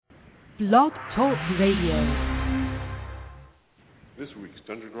Blog Talk Radio. This week's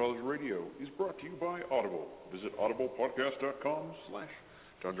Dungeon Crawlers Radio is brought to you by Audible. Visit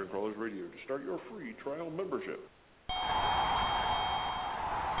audiblepodcast.com/Dungeon Crawlers Radio to start your free trial membership.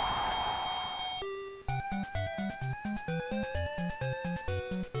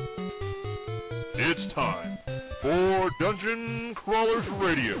 It's time for Dungeon Crawlers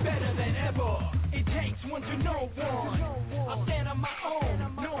Radio. Better than ever, it takes one to know one. I stand on my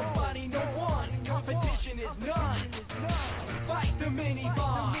own, nobody, no one. Competition is none. Fight the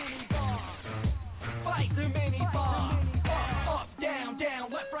mini-boss. Fight the mini-boss. Up, down,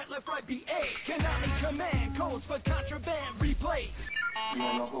 down, left, right, BA. Konami command codes for contraband replay. You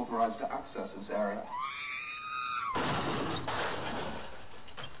have enough overrides to access this area.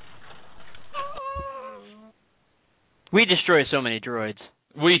 We destroy so many droids.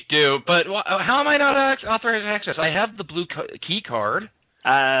 We do, but how am I not authorized access? I have the blue key card.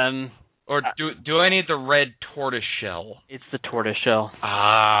 Or do I need the red tortoise shell? It's the tortoise shell.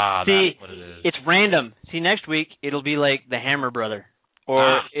 Ah, see, that's what it is. It's random. See, next week it'll be like the Hammer Brother,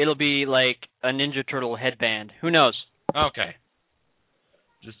 or it'll be like a Ninja Turtle headband. Who knows? Okay.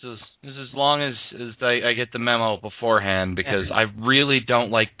 Just as long as I get the memo beforehand, because I really don't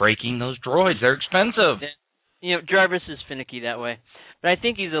like breaking those droids. They're expensive. You know, Jarvis is finicky that way. But I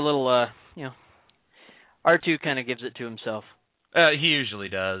think he's a little, R2 kind of gives it to himself. He usually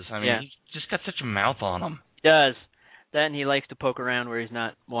does. I mean, he's just got such a mouth on him. He does. That and he likes to poke around where he's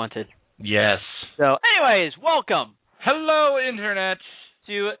not wanted. Yes. So, anyways, welcome. Hello, Internet.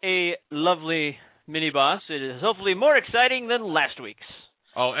 To a lovely mini-boss. It is hopefully more exciting than last week's.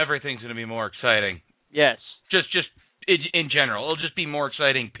 Oh, everything's going to be more exciting. Yes. Just in general. It'll just be more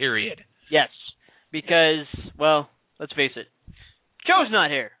exciting, period. Yes. Because, well, let's face it, Joe's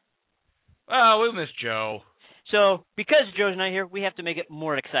not here. Oh, we miss Joe. So, because Joe's not here, we have to make it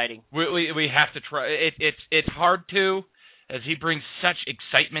more exciting. We have to try. It's hard to, as he brings such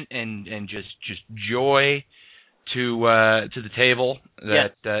excitement and just joy to the table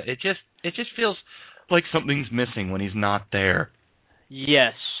that it just feels like something's missing when he's not there.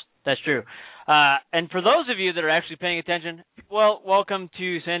 Yes, that's true. And for those of you that are actually paying attention, well, welcome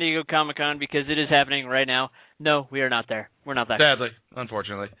to San Diego Comic-Con, because it is happening right now. No, we are not there. We're not that Sadly,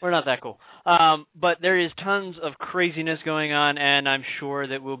 unfortunately. We're not that cool. But there is tons of craziness going on, and I'm sure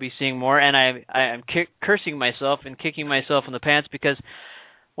that we'll be seeing more. And I'm cursing myself and kicking myself in the pants, because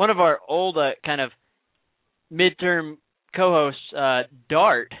one of our old kind of midterm co-hosts,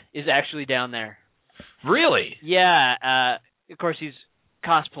 Dart, is actually down there. Really? Yeah. Of course, he's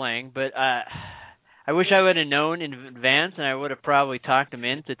cosplaying, but I wish I would have known in advance, and I would have probably talked him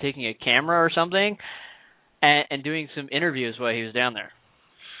into taking a camera or something and doing some interviews while he was down there.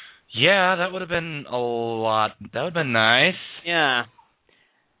 Yeah, that would have been a lot. That would have been nice. Yeah.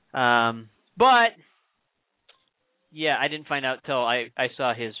 But, yeah, I didn't find out till I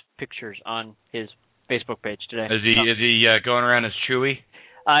saw his pictures on his Facebook page today. Is he going around as Chewie?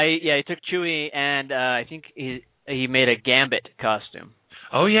 He took Chewie, and I think he made a Gambit costume.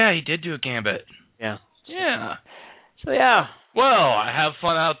 Oh, yeah, he did do a Gambit. Yeah. Yeah. So, yeah. Well, have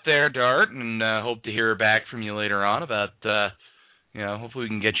fun out there, Dart, and hope to hear back from you later on about, hopefully we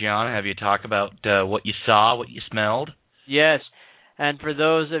can get you on and have you talk about what you saw, what you smelled. Yes. And for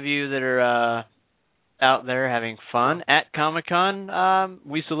those of you that are out there having fun at Comic-Con,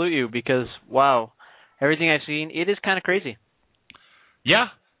 we salute you, because, wow, everything I've seen, it is kind of crazy. Yeah.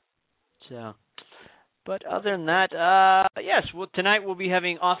 So... But other than that, yes, tonight we'll be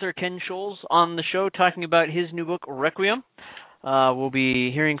having author Ken Scholes on the show talking about his new book, Requiem. We'll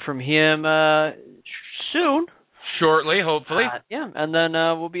be hearing from him soon. Shortly, hopefully. And then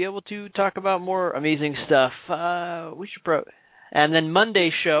we'll be able to talk about more amazing stuff. And then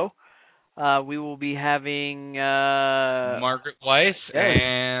Monday's show, we will be having... Margaret Weiss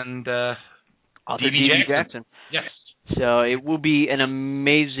and... author D.B. Jackson. Yes. So it will be an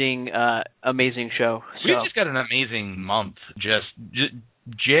amazing show. We just got an amazing month.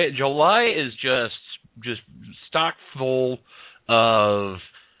 July is just stock full of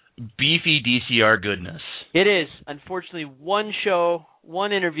beefy DCR goodness. It is. Unfortunately, one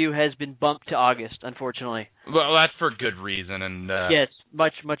interview has been bumped to August, unfortunately. Well, that's for good reason. And yes,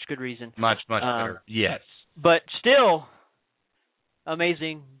 much good reason. Much better. Yes. But still,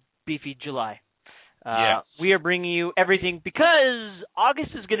 amazing, beefy July. Yes. We are bringing you everything, because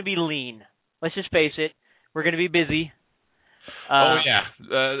August is going to be lean. Let's just face it. We're going to be busy.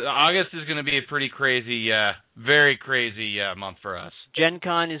 August is going to be a pretty crazy, very crazy month for us. Gen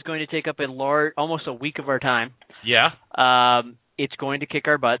Con is going to take up almost a week of our time. Yeah. It's going to kick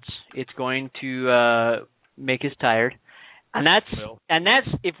our butts. It's going to make us tired. And that's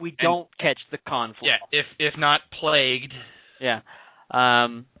if we don't catch the conflict. Yeah, if not plagued. Yeah.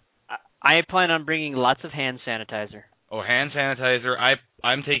 I plan on bringing lots of hand sanitizer. Oh, hand sanitizer.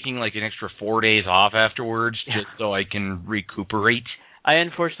 I'm taking like an extra 4 days off afterwards just so I can recuperate. I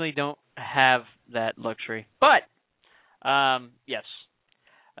unfortunately don't have that luxury. But, yes.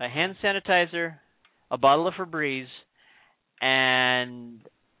 A hand sanitizer, a bottle of Febreze, and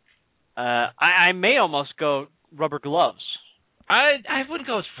I may almost go rubber gloves. I wouldn't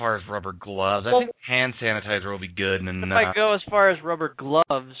go as far as rubber gloves. I think hand sanitizer will be good. And if I go as far as rubber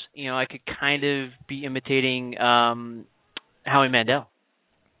gloves, I could kind of be imitating Howie Mandel.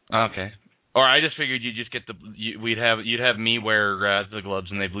 Okay. Or I just figured you'd just get you'd have me wear the gloves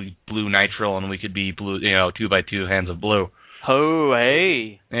and they blue nitrile and we could be blue, 2x2 hands of blue. Oh,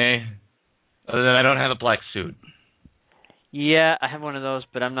 hey. Other than I don't have a black suit. Yeah, I have one of those,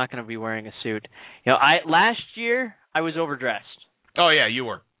 but I'm not going to be wearing a suit. Last year I was overdressed. Oh yeah, you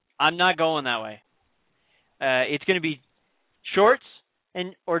were. I'm not going that way. It's going to be shorts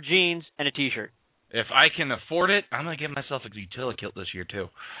or jeans and a t-shirt. If I can afford it, I'm going to get myself a utility kilt this year too.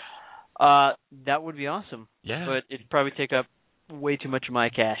 That would be awesome. Yeah. But it'd probably take up way too much of my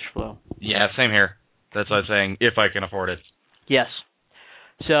cash flow. Yeah, same here. That's what I'm saying. If I can afford it. Yes.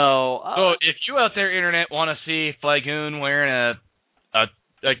 So if you out there, internet, want to see Flagoon wearing a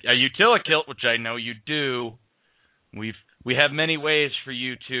utility kilt, which I know you do, we have many ways for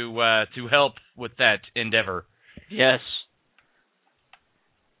you to help with that endeavor. Yes.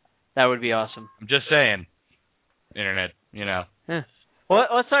 That would be awesome. I'm just saying, internet, Well,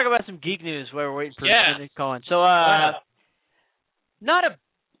 let's talk about some geek news while we're waiting for Nick to call in. So,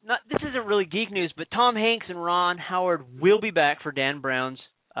 this isn't really geek news, but Tom Hanks and Ron Howard will be back for Dan Brown's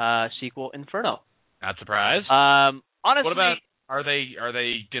sequel, Inferno. Not surprised. Honestly, what about are they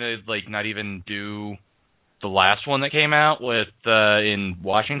gonna not even do the last one that came out with in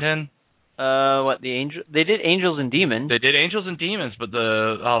Washington? The Angel? They did Angels and Demons. They did Angels and Demons, but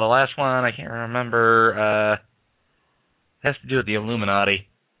the last one I can't remember. Has to do with the Illuminati.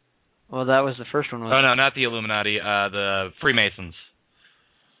 Well, that was the first one. Oh no, not the Illuminati. The Freemasons.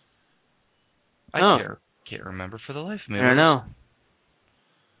 I can't remember for the life of me. I don't know.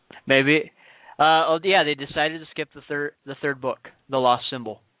 Maybe. They decided to skip the third book, The Lost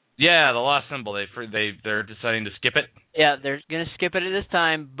Symbol. Yeah, The Lost Symbol. They're deciding to skip it. Yeah, they're going to skip it at this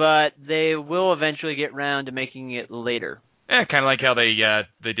time, but they will eventually get round to making it later. Yeah, kind of like how they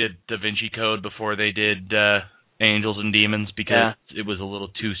did Da Vinci Code before they did Angels and Demons because it was a little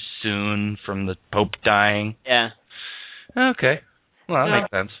too soon from the Pope dying. Yeah. Okay. Well, that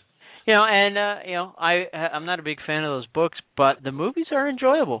makes sense. I'm not a big fan of those books, but the movies are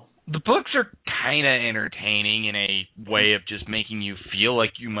enjoyable. The books are kind of entertaining in a way of just making you feel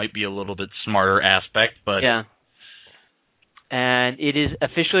like you might be a little bit smarter aspect, but... Yeah. And it is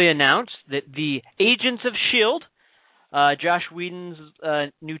officially announced that the Agents of S.H.I.E.L.D., Josh Whedon's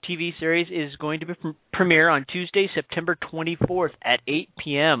new TV series, is going to premiere on Tuesday, September 24th at 8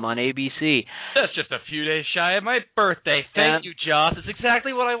 p.m. on ABC. That's just a few days shy of my birthday. Thank you, Josh. That's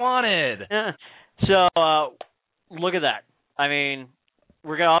exactly what I wanted. Yeah. So, look at that. I mean,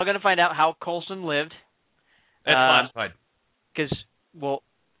 we're all going to find out how Coulson lived. It's classified. Because,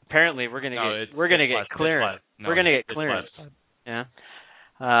 apparently we're going to get clearance. We're going to get clearance. Yeah.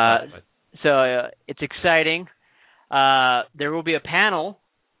 So it's exciting. There will be a panel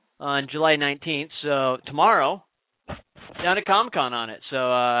on July 19th, so tomorrow, down at Comic-Con on it.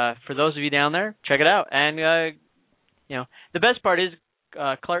 So for those of you down there, check it out. And, the best part is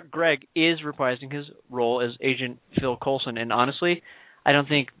Clark Gregg is reprising his role as Agent Phil Coulson. And honestly, I don't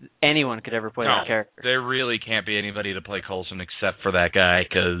think anyone could ever play that character. There really can't be anybody to play Coulson except for that guy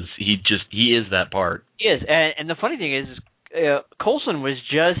because he is that part. He is. And the funny thing is Coulson was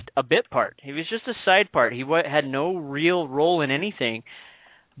just a bit part. He was just a side part. He had no real role in anything.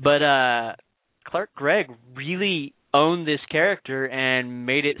 But Clark Gregg really owned this character and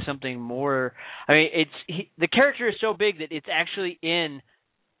made it something more. I mean, the character is so big that it's actually in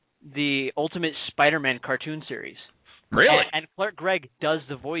the Ultimate Spider-Man cartoon series. Really? And Clark Gregg does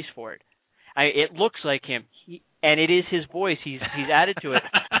the voice for it. It looks like him, and it is his voice. He's added to it.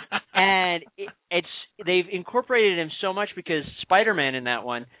 And they've incorporated him so much because Spider-Man in that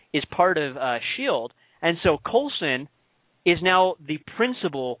one is part of S.H.I.E.L.D., and so Coulson is now the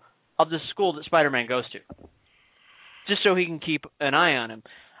principal of the school that Spider-Man goes to, just so he can keep an eye on him.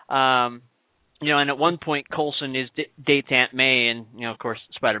 And at one point Coulson dates Aunt May, and of course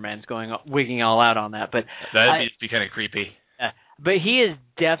Spider-Man's wigging all out on that. But that'd be kind of creepy. But he has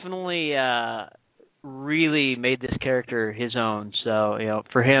definitely really made this character his own. So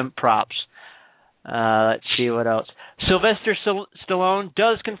for him, props. Let's see what else. Sylvester Stallone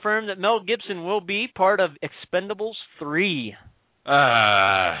does confirm that Mel Gibson will be part of Expendables 3.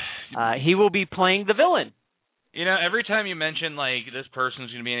 He will be playing the villain. You know, every time you mention, like, this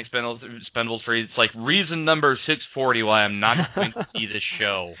person's going to be in Expendables 3, it's like reason number 640 why I'm not going to see this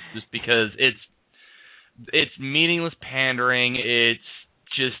show. Just because it's meaningless pandering. It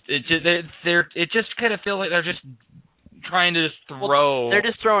just kind of feels like they're just trying to just throw. They're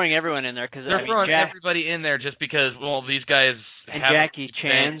just throwing everyone in there because they're throwing everybody in there just because. Well, these guys and haven't Jackie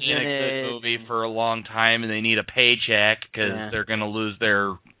Chan's been in a good movie for a long time, and they need a paycheck because they're going to lose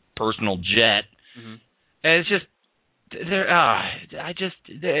their personal jet. Mm-hmm. And it's just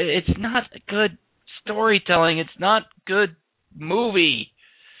it's not good storytelling. It's not good movie.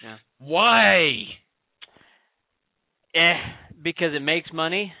 Yeah. Why? Because it makes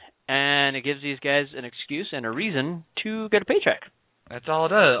money. And it gives these guys an excuse and a reason to get a paycheck. That's all it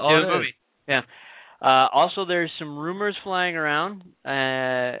does. Yeah. Also, there's some rumors flying around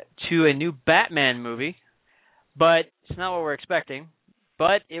to a new Batman movie, but it's not what we're expecting.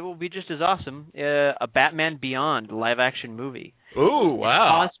 But it will be just as awesome, a Batman Beyond live-action movie. Ooh,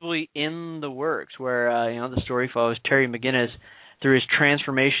 wow. It's possibly in the works, where the story follows Terry McGinnis through his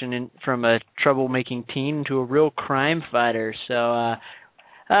transformation from a troublemaking teen to a real crime fighter. So.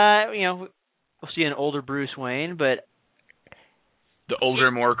 We'll see an older Bruce Wayne, but the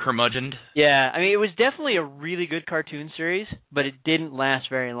older, more curmudgeoned. Yeah, I mean, it was definitely a really good cartoon series, but it didn't last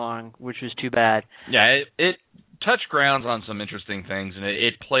very long, which was too bad. Yeah, it touched grounds on some interesting things, and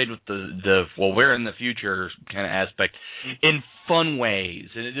it played with the we're in the future kind of aspect in fun ways,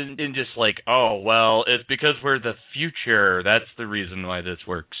 and it didn't just like, oh, well, it's because we're the future. That's the reason why this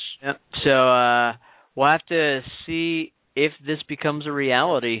works. Yep. So we'll have to see if this becomes a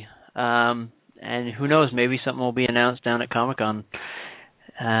reality, and who knows, maybe something will be announced down at Comic-Con.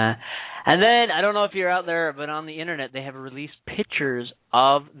 And then, I don't know if you're out there, but on the internet they have released pictures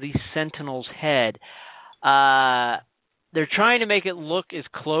of the Sentinel's head. They're trying to make it look as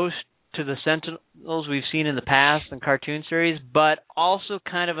close to the Sentinels we've seen in the past in cartoon series, but also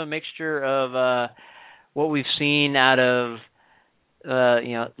kind of a mixture of what we've seen out of,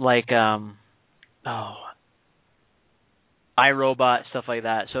 iRobot, stuff like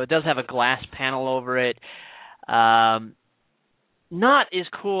that. So it does have a glass panel over it. Not as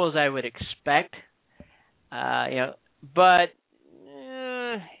cool as I would expect, but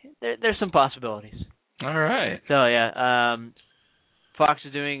there's some possibilities. All right. So yeah, Fox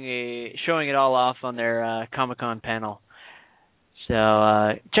is showing it all off on their Comic-Con panel. So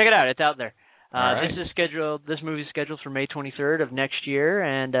check it out; it's out there. Right. This movie is scheduled for May 23rd of next year,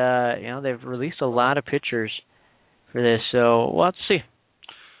 and they've released a lot of pictures for this, so we'll have to see.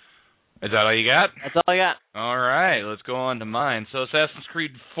 Is that all you got? That's all I got. All right, let's go on to mine. So Assassin's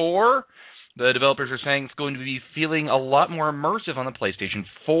Creed 4, the developers are saying it's going to be feeling a lot more immersive on the PlayStation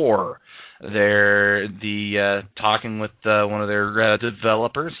 4. They're talking with one of their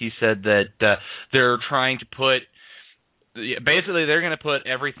developers. He said that they're trying to put basically, they're going to put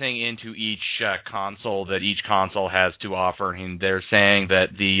everything into each console that each console has to offer. And they're saying that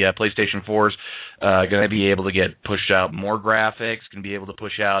the PlayStation 4's going to be able to get pushed out more graphics, going to be able to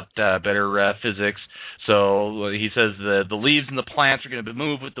push out better physics. So he says the leaves and the plants are going to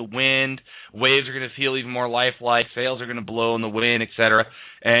move with the wind. Waves are going to feel even more lifelike. Sails are going to blow in the wind, etc.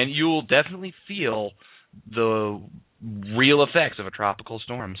 And you will definitely feel the real effects of a tropical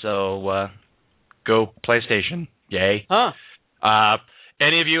storm. So go PlayStation. Yay. Huh.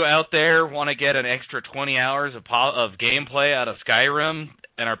 Any of you out there want to get an extra 20 hours of gameplay out of Skyrim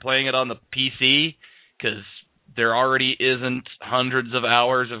and are playing it on the PC? Because there already isn't hundreds of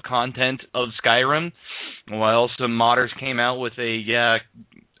hours of content of Skyrim. Well, some modders came out with a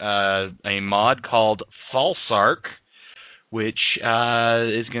mod called Falsark, which says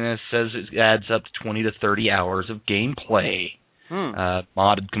it adds up to 20 to 30 hours of gameplay.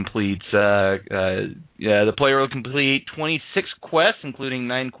 Modded completes. The player will complete 26 quests, including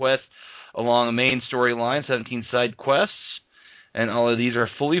 9 quests along the main storyline, 17 side quests, and all of these are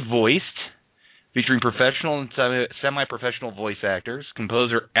fully voiced, featuring professional and semi-professional voice actors.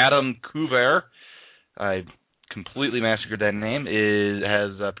 Composer Adam Kuver, I completely massacred that name,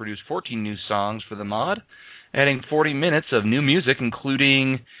 has produced 14 new songs for the mod, adding 40 minutes of new music,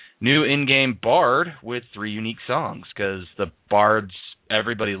 including new in-game bard with 3 unique songs, because the bards,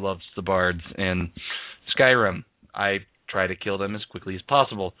 everybody loves the bards in Skyrim. I try to kill them as quickly as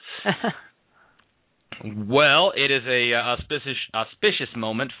possible. Well, it is a auspicious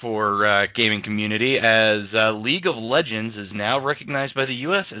moment for gaming community, as League of Legends is now recognized by the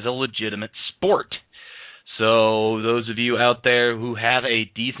U.S. as a legitimate sport. So those of you out there who have a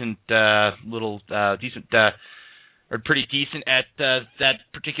decent, or pretty decent at that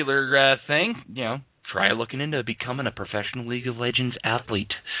particular thing, try looking into becoming a professional League of Legends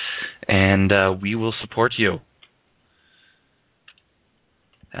athlete, and we will support you.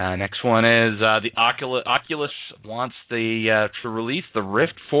 Next one is the Oculus wants to release the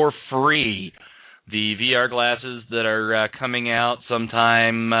Rift for free. The VR glasses that are coming out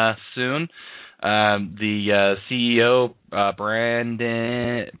sometime soon. The CEO,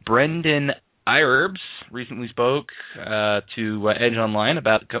 Brendan Irbs, recently spoke to Edge Online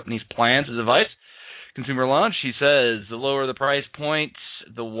about the company's plans for the device consumer launch. He says the lower the price point,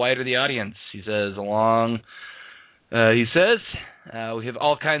 the wider the audience. He says we have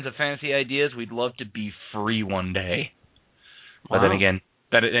all kinds of fancy ideas. We'd love to be free one day. Wow. But then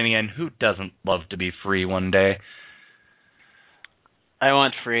again, who doesn't love to be free one day? I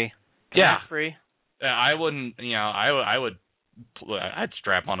want free. Can I have free? I wouldn't. I'd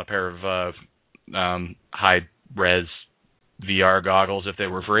strap on a pair of high res VR goggles if they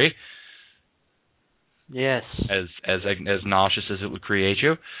were free. Yes. As nauseous as it would create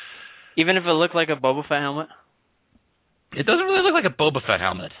you. Even if it looked like a Boba Fett helmet? It doesn't really look like a Boba Fett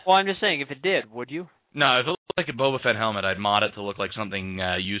helmet. Well, I'm just saying, if it did, would you? No, if it looked like a Boba Fett helmet, I'd mod it to look like something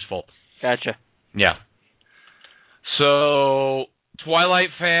useful. Gotcha. Yeah. So,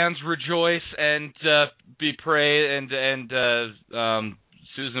 Twilight fans rejoice and be praised, and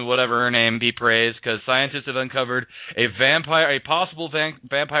Susan, whatever her name, be praised, because scientists have uncovered a possible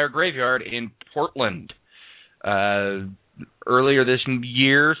vampire graveyard in Portland. Earlier this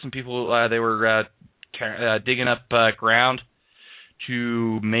year, some people they were digging up ground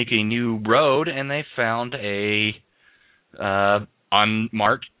to make a new road, and they found a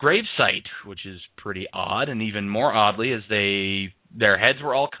unmarked grave site, which is pretty odd. And even more oddly is their heads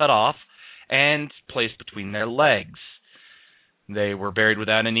were all cut off and placed between their legs. They were buried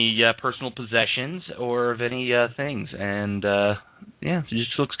without any personal possessions or of any things, and it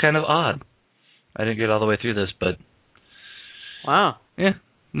just looks kind of odd. I didn't get all the way through this, but wow, yeah.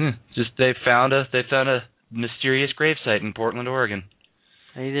 Just they found a mysterious gravesite in Portland, Oregon.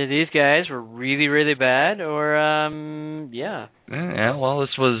 Either these guys were really, really bad, or yeah. Yeah. Well,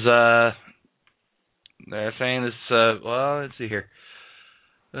 this was they're saying this. Well, let's see here.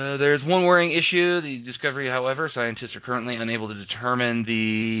 There's one worrying issue. The discovery, however, scientists are currently unable to determine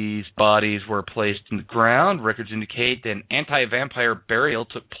these bodies were placed in the ground. Records indicate that an anti-vampire burial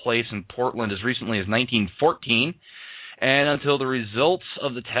took place in Portland as recently as 1914. And until the results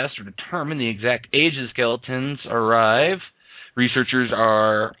of the test are determined, the exact age of the skeletons arrive, researchers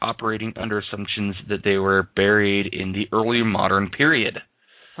are operating under assumptions that they were buried in the early modern period.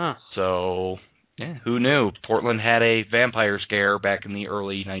 Huh. So, yeah, who knew? Portland had a vampire scare back in the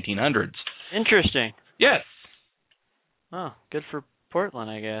early 1900s. Interesting. Yes. Oh, good for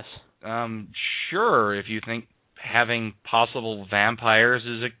Portland, I guess. Sure, if you think having possible vampires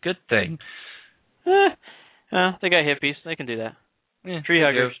is a good thing. They got hippies. They can do that. Yeah, tree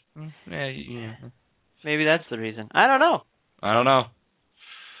huggers. Yeah. Maybe that's the reason. I don't know.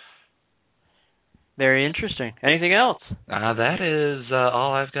 Very interesting. Anything else? That is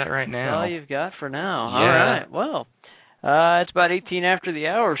all I've got right now. All you've got for now. Yeah. All right. Well, it's about 18 after the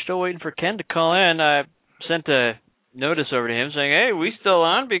hour. We're still waiting for Ken to call in. I sent a notice over to him saying, "Hey, we still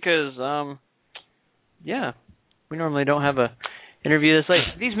on?" Because, we normally don't have a interview this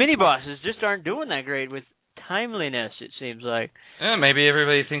late. These mini bosses just aren't doing that great with timeliness, it seems like. Yeah, maybe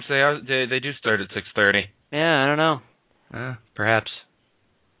everybody thinks they are. They do start at 6:30. Yeah, I don't know. Perhaps.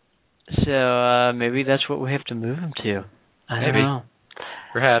 So maybe that's what we have to move them to. I don't know.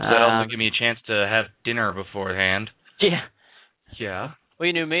 Perhaps that'll also give me a chance to have dinner beforehand. Yeah. Yeah. Well,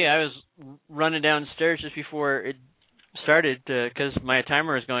 you knew me. I was running downstairs just before it started because my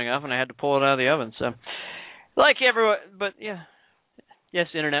timer was going off and I had to pull it out of the oven. So, like everyone, but yeah.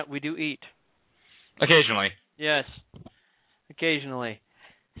 Yes, Internet, we do eat. Occasionally. Yes. Occasionally.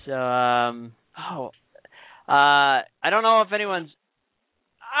 So, I don't know if anyone's...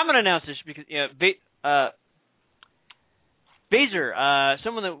 I'm going to announce this because, Baser,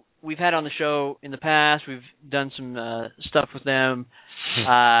 someone that we've had on the show in the past, we've done some stuff with them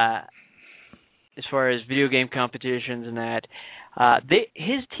as far as video game competitions and that.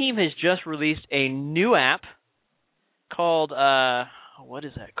 His team has just released a new app called... what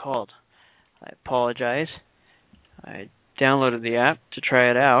is that called? I apologize. I downloaded the app to try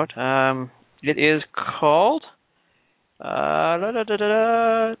it out. It is called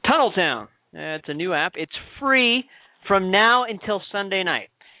Tunnel Town. It's a new app. It's free from now until Sunday night.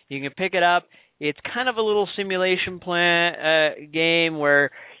 You can pick it up. It's kind of a little simulation game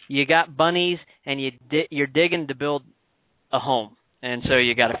where you got bunnies, and you're digging to build a home. And so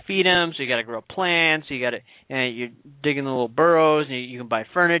you got to feed them, so you got to grow plants, so you're digging the little burrows, and you can buy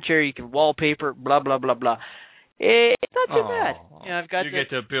furniture, you can wallpaper, blah, blah, blah, blah. It's not too bad. You get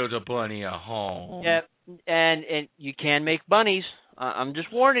to build a bunny a home. Yeah, and you can make bunnies. I'm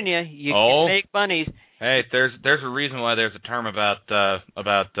just warning you. You can make bunnies. Hey, there's a reason why there's a term about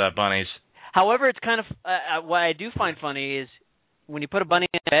bunnies. However, it's kind of what I do find funny is when you put a bunny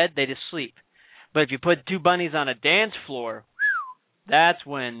in bed, they just sleep. But if you put two bunnies on a dance floor, that's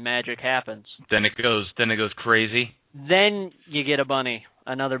when magic happens. Then it goes crazy. Then you get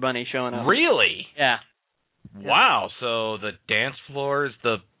another bunny showing up. Really? Yeah. Wow. So the dance floor is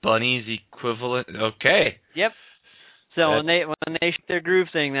the bunny's equivalent. Okay. Yep. So when they shoot their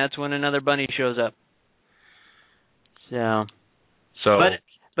groove thing, that's when another bunny shows up. So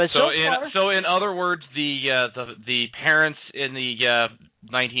in other words, the parents in the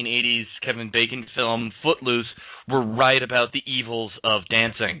 1980s Kevin Bacon film Footloose were right about the evils of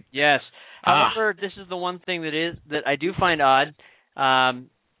dancing. Yes. However, this is the one thing that I do find odd.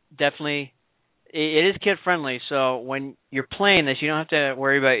 Definitely, it is kid friendly. So when you're playing this, you don't have to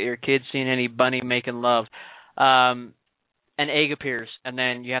worry about your kids seeing any bunny making love. An egg appears, and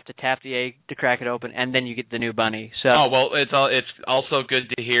then you have to tap the egg to crack it open, and then you get the new bunny. So it's also good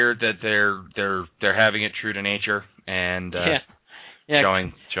to hear that they're having it true to nature and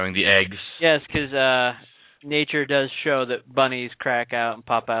showing the eggs. Yes, because nature does show that bunnies crack out and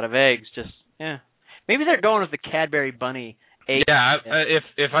pop out of eggs. Maybe they're going with the Cadbury bunny egg. Yeah,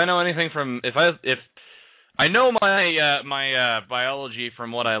 if I know anything from if I know my biology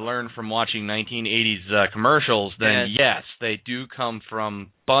from what I learned from watching 1980s commercials, then yes, they do come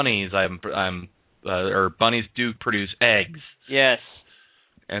from bunnies. Or bunnies do produce eggs. Yes.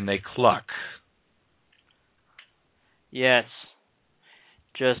 And they cluck. Yes.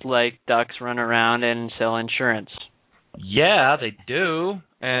 Just like ducks run around and sell insurance. Yeah, they do.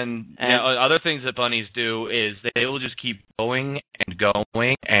 And other things that bunnies do is they will just keep going and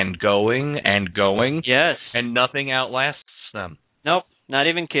going and going and going. Yes. And nothing outlasts them. Nope, not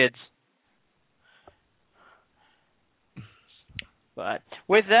even kids. But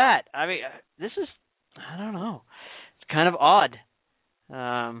with that, I mean, this is, I don't know, it's kind of odd.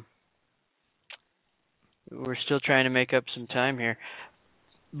 We're still trying to make up some time here.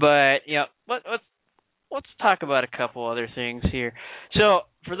 But, let's talk about a couple other things here. So,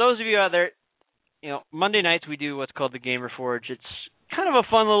 for those of you out there, Monday nights we do what's called the Gamer Forge. It's kind of a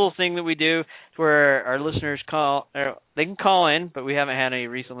fun little thing that we do where our listeners they can call in, but we haven't had any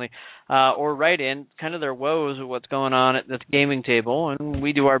recently, or write in kind of their woes of what's going on at the gaming table, and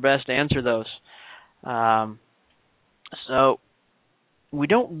we do our best to answer those. So, we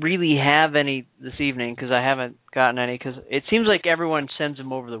don't really have any this evening because I haven't gotten any, because it seems like everyone sends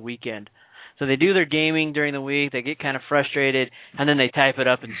them over the weekend. So they do their gaming during the week, they get kind of frustrated, and then they type it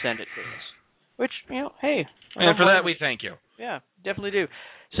up and send it to us. Which, hey. And for that, we thank you. Yeah, definitely do.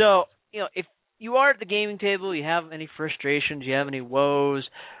 So, if you are at the gaming table, you have any frustrations, you have any woes,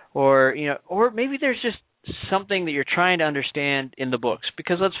 or maybe there's just something that you're trying to understand in the books.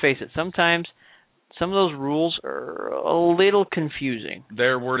 Because let's face it, sometimes some of those rules are a little confusing.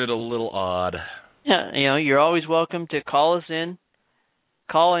 They're worded a little odd. Yeah, you're always welcome to call us in.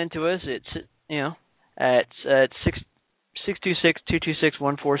 Call into us. It's at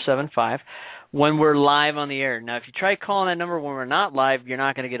 626-226-1475 when we're live on the air. Now, if you try calling that number when we're not live, you're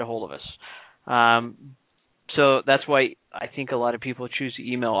not going to get a hold of us. So that's why I think a lot of people choose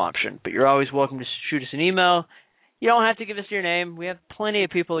the email option. But you're always welcome to shoot us an email. You don't have to give us your name. We have plenty of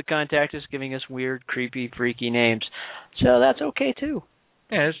people that contact us giving us weird, creepy, freaky names. So that's okay, too.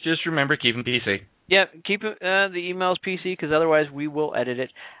 Yeah, just remember, keep them PC. Yeah, keep the emails PC because otherwise we will edit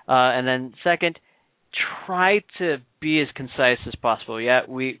it. And then second, try to be as concise as possible. Yeah,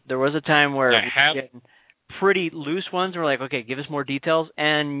 there was a time where we were getting pretty loose ones. We're like, okay, give us more details,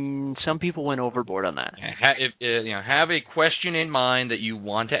 and some people went overboard on that. Have a question in mind that you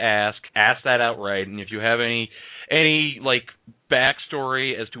want to ask that outright, and if you have any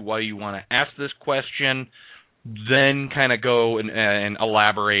backstory as to why you want to ask this question, then kind of go and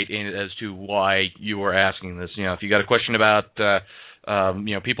elaborate as to why you are asking this. If you got a question about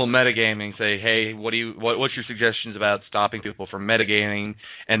people metagaming, say, hey, what's your suggestions about stopping people from metagaming?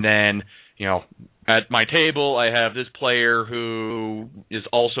 And then, at my table, I have this player who is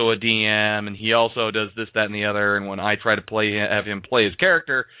also a DM, and he also does this, that, and the other. And when I try to have him play his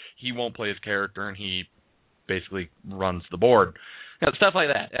character, he won't play his character, and he basically runs the board. Stuff like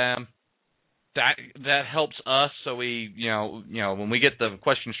that. that helps us. So we, when we get the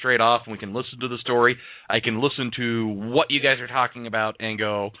question straight off and we can listen to the story, I can listen to what you guys are talking about and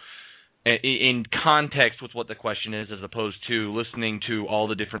go in context with what the question is, as opposed to listening to all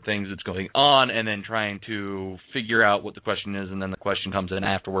the different things that's going on and then trying to figure out what the question is, and then the question comes in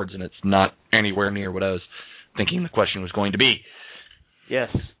afterwards and it's not anywhere near what I was thinking the question was going to be. Yes.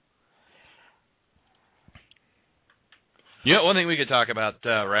 One thing we could talk about,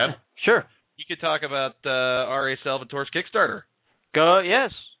 Reb. Sure. You could talk about R.A. Salvatore's Kickstarter. Go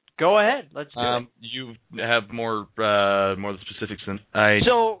ahead. Let's do it. You have more of the specifics than I.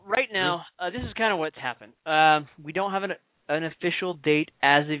 So right now, this is kind of what's happened. We don't have an official date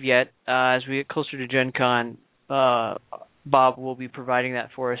as of yet. As we get closer to Gen Con, Bob will be providing that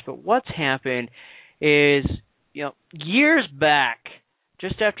for us. But what's happened is, years back,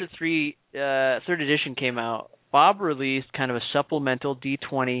 just after third edition came out, Bob released kind of a supplemental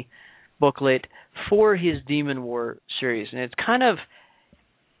D20 booklet for his Demon War series, and it's kind of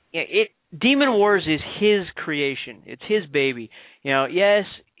Demon Wars is his creation. It's his baby. Yes,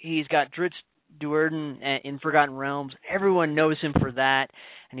 he's got Drizzt Do'Urden in Forgotten Realms. Everyone knows him for that,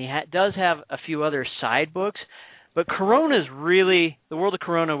 and he does have a few other side books. But Corona's really, the World of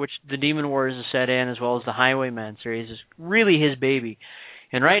Corona, which the Demon Wars is set in, as well as the Highwayman series, is really his baby.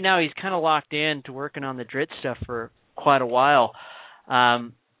 And right now he's kind of locked in to working on the Drizzt stuff for quite a while.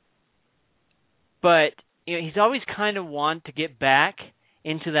 But he's always kind of wanted to get back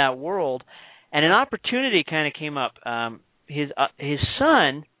into that world, and an opportunity kind of came up. His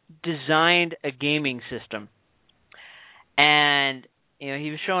son designed a gaming system, and he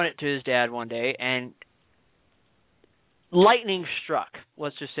was showing it to his dad one day, and lightning struck.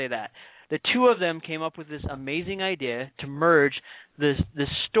 Let's just say that. The two of them came up with this amazing idea to merge the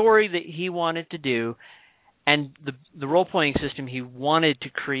story that he wanted to do and the role-playing system he wanted to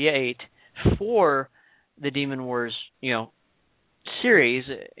create for the Demon Wars, series,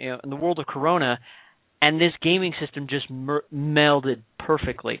 in the World of Corona, and this gaming system just melded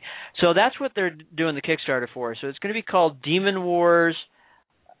perfectly. So that's what they're doing the Kickstarter for. So it's going to be called Demon Wars.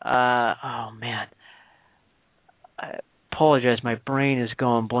 Oh man, I apologize. My brain is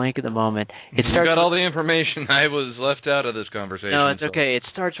going blank at the moment. You got all the information. I was left out of this conversation. No, it's okay. It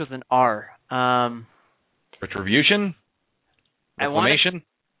starts with an R. Retribution? Reclamation?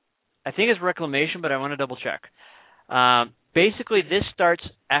 I think it's Reclamation, but I want to double check. Basically, this starts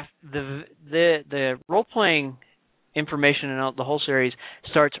after the role-playing information and the whole series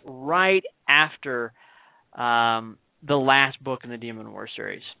starts right after the last book in the Demon War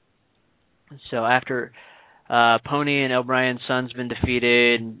series. So after Pony and Elbrian's son's been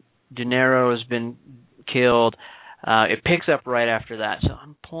defeated, De Niro has been killed, it picks up right after that. So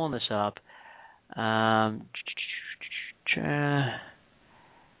I'm pulling this up.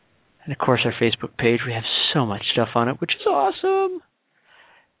 And, of course, our Facebook page, we have so much stuff on it, which is awesome.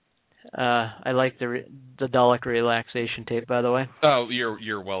 I like the Dalek relaxation tape, by the way. Oh,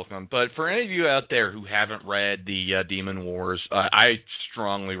 you're welcome. But for any of you out there who haven't read the Demon Wars, I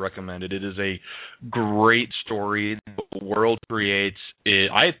strongly recommend it. It is a great story. The world creates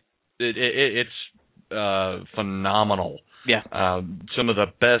it's phenomenal. Yeah. Some of the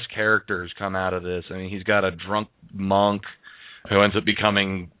best characters come out of this. I mean, he's got a drunk monk who ends up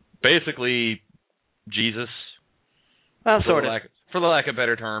becoming basically Jesus. Well, sort of. For the lack of a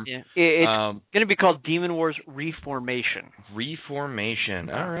better term. Yeah. It's going to be called Demon Wars Reformation. Reformation.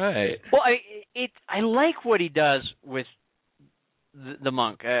 All right. Well, I like what he does with the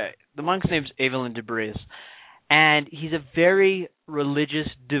monk. The monk's name's Evelyn Debris, and he's a very religious,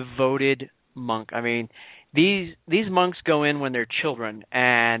 devoted monk. I mean, these monks go in when they're children,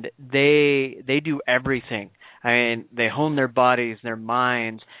 and they do everything. I mean, they hone their bodies, their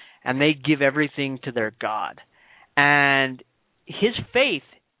minds, and they give everything to their God. And his faith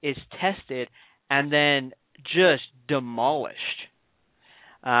is tested and then just demolished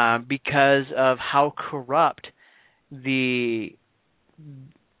because of how corrupt the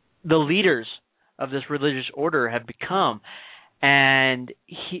leaders of this religious order have become. And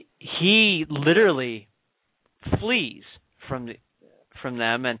he literally flees from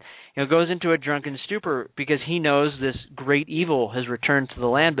them and goes into a drunken stupor because he knows this great evil has returned to the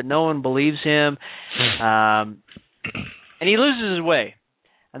land, but no one believes him. And he loses his way.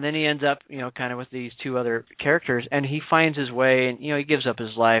 And then he ends up, kind of with these two other characters, and he finds his way, and, he gives up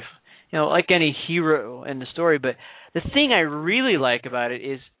his life, like any hero in the story. But the thing I really like about it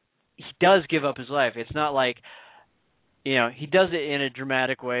is he does give up his life. It's not like, he does it in a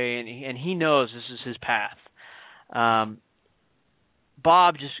dramatic way, and he knows this is his path.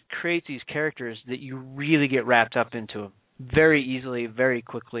 Bob just creates these characters that you really get wrapped up into very easily, very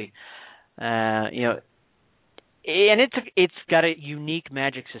quickly. And it's got a unique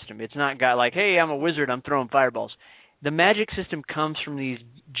magic system. It's not got like, hey, I'm a wizard, I'm throwing fireballs. The magic system comes from these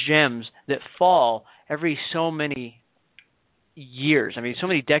gems that fall every so many years. I mean, so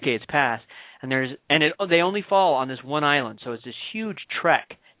many decades pass, and they only fall on this one island. So it's this huge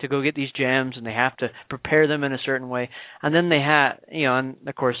trek to go get these gems, and they have to prepare them in a certain way. And then they have, and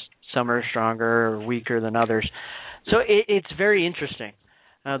of course, some are stronger or weaker than others. So it's very interesting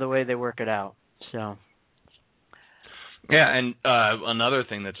the way they work it out. So. Yeah, and another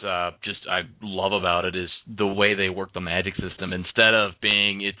thing that's I love about it is the way they work the magic system. Instead of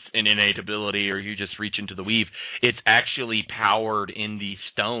being it's an innate ability or you just reach into the weave, it's actually powered in the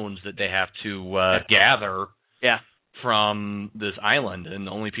stones that they have to gather from this island. And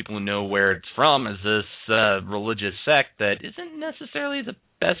the only people who know where it's from is this religious sect that isn't necessarily the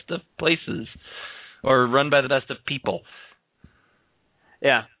best of places or run by the best of people.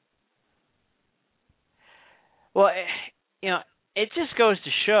 Yeah. Well, it just goes to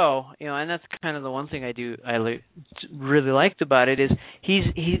show, and that's kind of the one thing I really liked about it is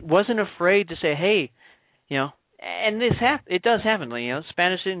he wasn't afraid to say, hey, and it does happen.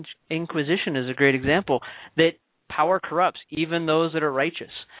 Spanish Inquisition is a great example that power corrupts even those that are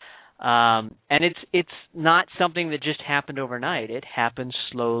righteous, and it's not something that just happened overnight. It happened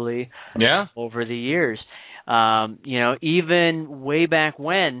slowly, over the years. Even way back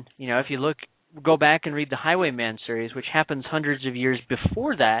when, if you go back and read the Highwayman series, which happens hundreds of years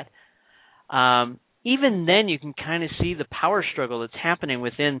before that, even then you can kind of see the power struggle that's happening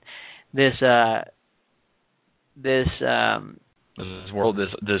within this world,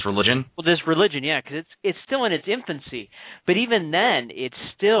 this religion. Well, this religion, yeah, because it's still in its infancy. But even then, it's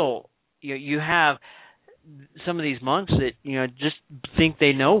still you have some of these monks that just think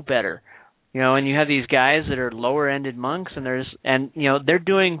they know better, and you have these guys that are lower-ended monks, and they're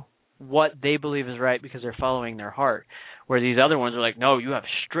doing what they believe is right because they're following their heart, where these other ones are like, no, you have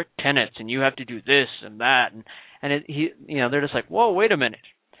strict tenets and you have to do this and that, and they're just like, whoa, wait a minute,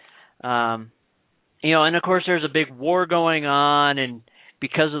 and of course there's a big war going on, and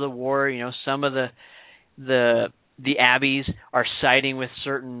because of the war, some of the abbeys are siding with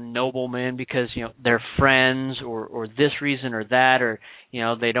certain noblemen because they're friends or this reason or that, or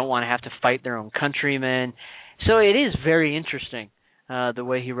they don't want to have to fight their own countrymen. So it is very interesting. The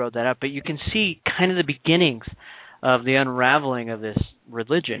way he wrote that up. But you can see kind of the beginnings of the unraveling of this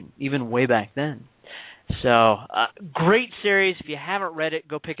religion, even way back then. So, great series. If you haven't read it,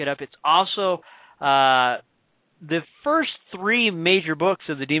 go pick it up. It's also the first 3 major books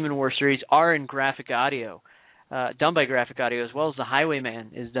of the Demon War series are in graphic audio, done by graphic audio, as well as the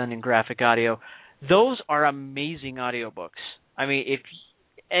Highwayman is done in graphic audio. Those are amazing audiobooks. I mean,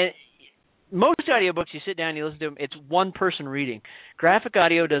 most audiobooks, you sit down, you listen to them, it's one person reading. Graphic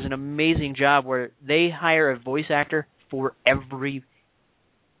audio does an amazing job where they hire a voice actor for every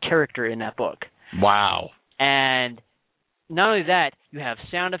character in that book. Wow. And not only that, you have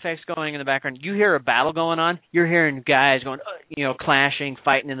sound effects going in the background. You hear a battle going on, you're hearing guys going, clashing,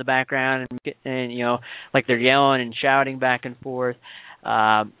 fighting in the background, and like they're yelling and shouting back and forth.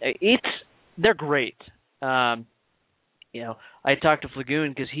 They're great. I talked to Flagoon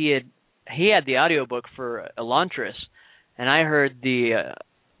because he had the audiobook for Elantris, and I heard the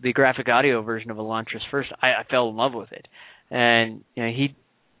graphic audio version of Elantris first. I fell in love with it, and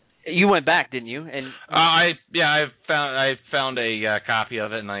you went back, didn't you? And I found a copy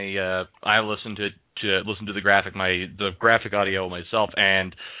of it, and I listened to the graphic audio myself,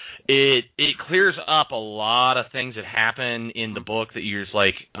 and it clears up a lot of things that happen in the book that you're just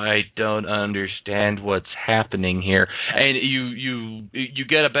like, I don't understand what's happening here, and you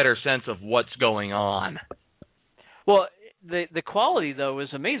get a better sense of what's going on. Well, the quality though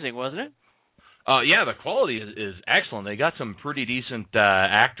was amazing, wasn't it? Yeah, the quality is excellent. They got some pretty decent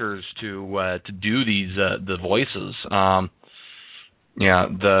actors to do these the voices.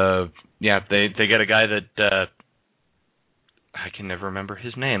 They get a guy that I can never remember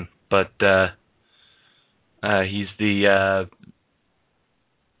his name, but he's the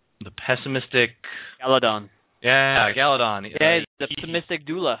pessimistic Galadon. Yeah, Galadon. Yeah, the pessimistic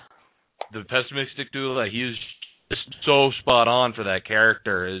doula. The pessimistic doula. He's just so spot on for that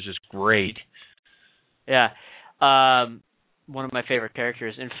character. It's just great. Yeah, one of my favorite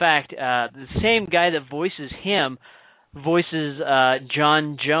characters. In fact, the same guy that voices him voices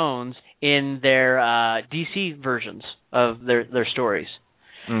John Jones in their DC versions of their stories.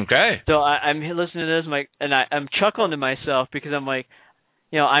 Okay. So I'm listening to this, I'm chuckling to myself because I'm like,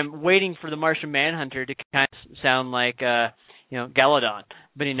 I'm waiting for the Martian Manhunter to kind of sound like, Galadon,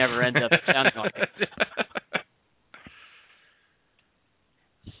 but he never ends up sounding like it.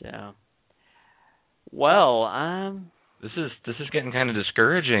 So, Well, This is getting kind of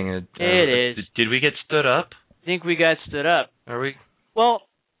discouraging. It is. Did we get stood up? I think we got stood up. Are we? Well,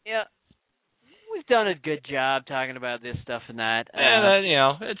 yeah, we've done a good job talking about this stuff and that.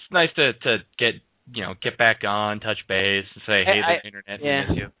 It's nice to get back on, touch base, and say, hey, the internet, we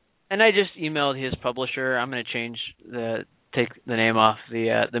miss you. And I just emailed his publisher. I'm going to take the name off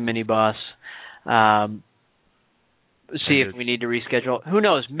the mini boss. See if we need to reschedule. Who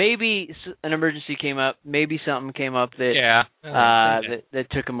knows? Maybe an emergency came up. Maybe something came up that that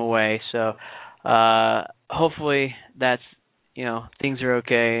took him away. So hopefully that's things are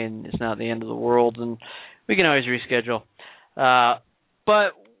okay and it's not the end of the world, and we can always reschedule.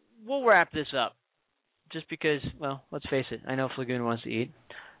 But we'll wrap this up. Just because, well, let's face it. I know Flagoon wants to eat.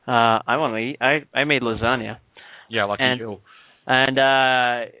 I want to eat. I made lasagna. Yeah, lucky Joe.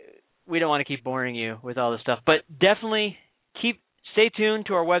 And we don't want to keep boring you with all this stuff, but definitely stay tuned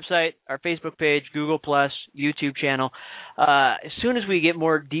to our website, our Facebook page, Google+, YouTube channel. As soon as we get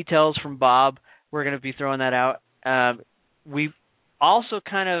more details from Bob, we're going to be throwing that out. We also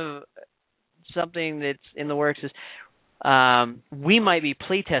kind of, something that's in the works is we might be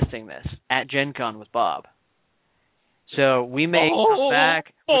playtesting this at Gen Con with Bob. So we may come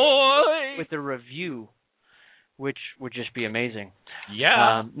back with a review, which would just be amazing.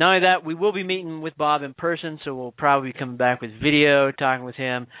 Yeah. Not only that, we will be meeting with Bob in person, so we'll probably be coming back with video, talking with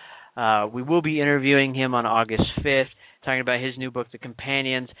him. We will be interviewing him on August 5th, talking about his new book, The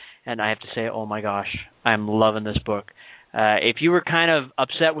Companions, and I have to say, oh my gosh, I'm loving this book. If you were kind of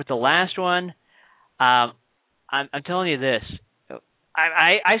upset with the last one, I'm telling you this.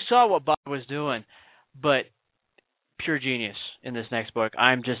 I saw what Bob was doing, but pure genius in this next book.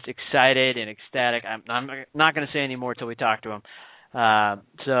 I'm just excited and ecstatic. I'm not going to say any more till we talk to him.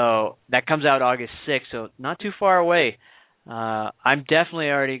 So that comes out August 6th, so not too far away. I'm definitely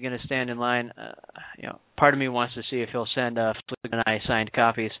already going to stand in line. Part of me wants to see if he'll send Flick and I signed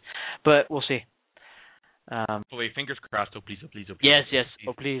copies, but we'll see. Hopefully, fingers crossed. Oh please, oh please, oh please. Yes,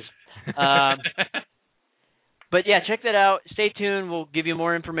 oh please. But yeah, check that out. Stay tuned. We'll give you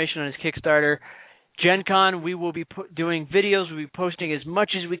more information on his Kickstarter. Gen Con, we will be doing videos. We'll be posting as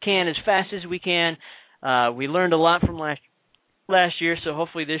much as we can, as fast as we can. We learned a lot from last year, so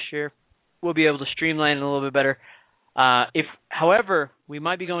hopefully this year we'll be able to streamline it a little bit better. However, we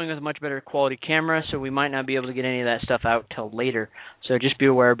might be going with a much better quality camera, so we might not be able to get any of that stuff out till later. So just be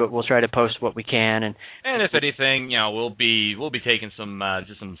aware, but we'll try to post what we can. And if anything, we'll be taking some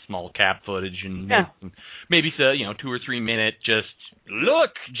just some small cap footage and maybe 2 or 3 minute just look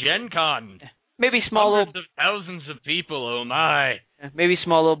Gen Con. Maybe small hundreds of thousands of people. Oh my! Maybe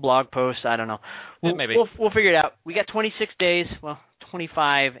small little blog posts. I don't know. Maybe we'll figure it out. We got 26 days. Well,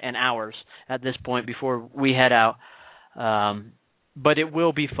 25 and hours at this point before we head out. But it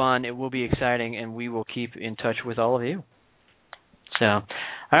will be fun. It will be exciting, and we will keep in touch with all of you. So, all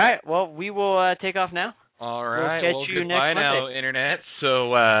right. Well, we will take off now. All right. We'll catch you goodbye next Monday. Now, Internet.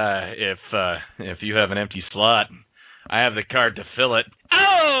 So, if you have an empty slot, I have the card to fill it.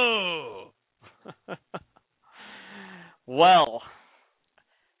 Oh! Well,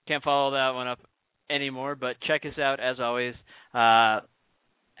 can't follow that one up anymore, but check us out, as always, at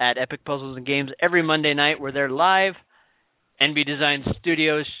Epic Puzzles and Games every Monday night. We're there live, NB Design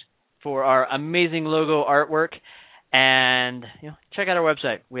Studios, for our amazing logo artwork. And check out our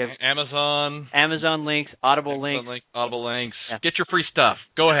website. We have Amazon links, Audible links. Yeah. Get your free stuff.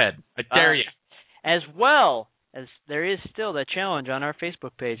 Go ahead. I dare you. As well as there is still the challenge on our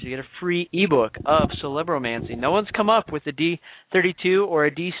Facebook page to get a free ebook of Celebromancy. No one's come up with a D32 or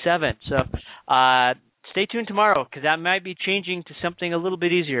a D7. So stay tuned tomorrow, because that might be changing to something a little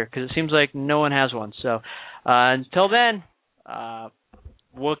bit easier, because it seems like no one has one. So until then,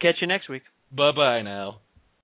 we'll catch you next week. Bye-bye now.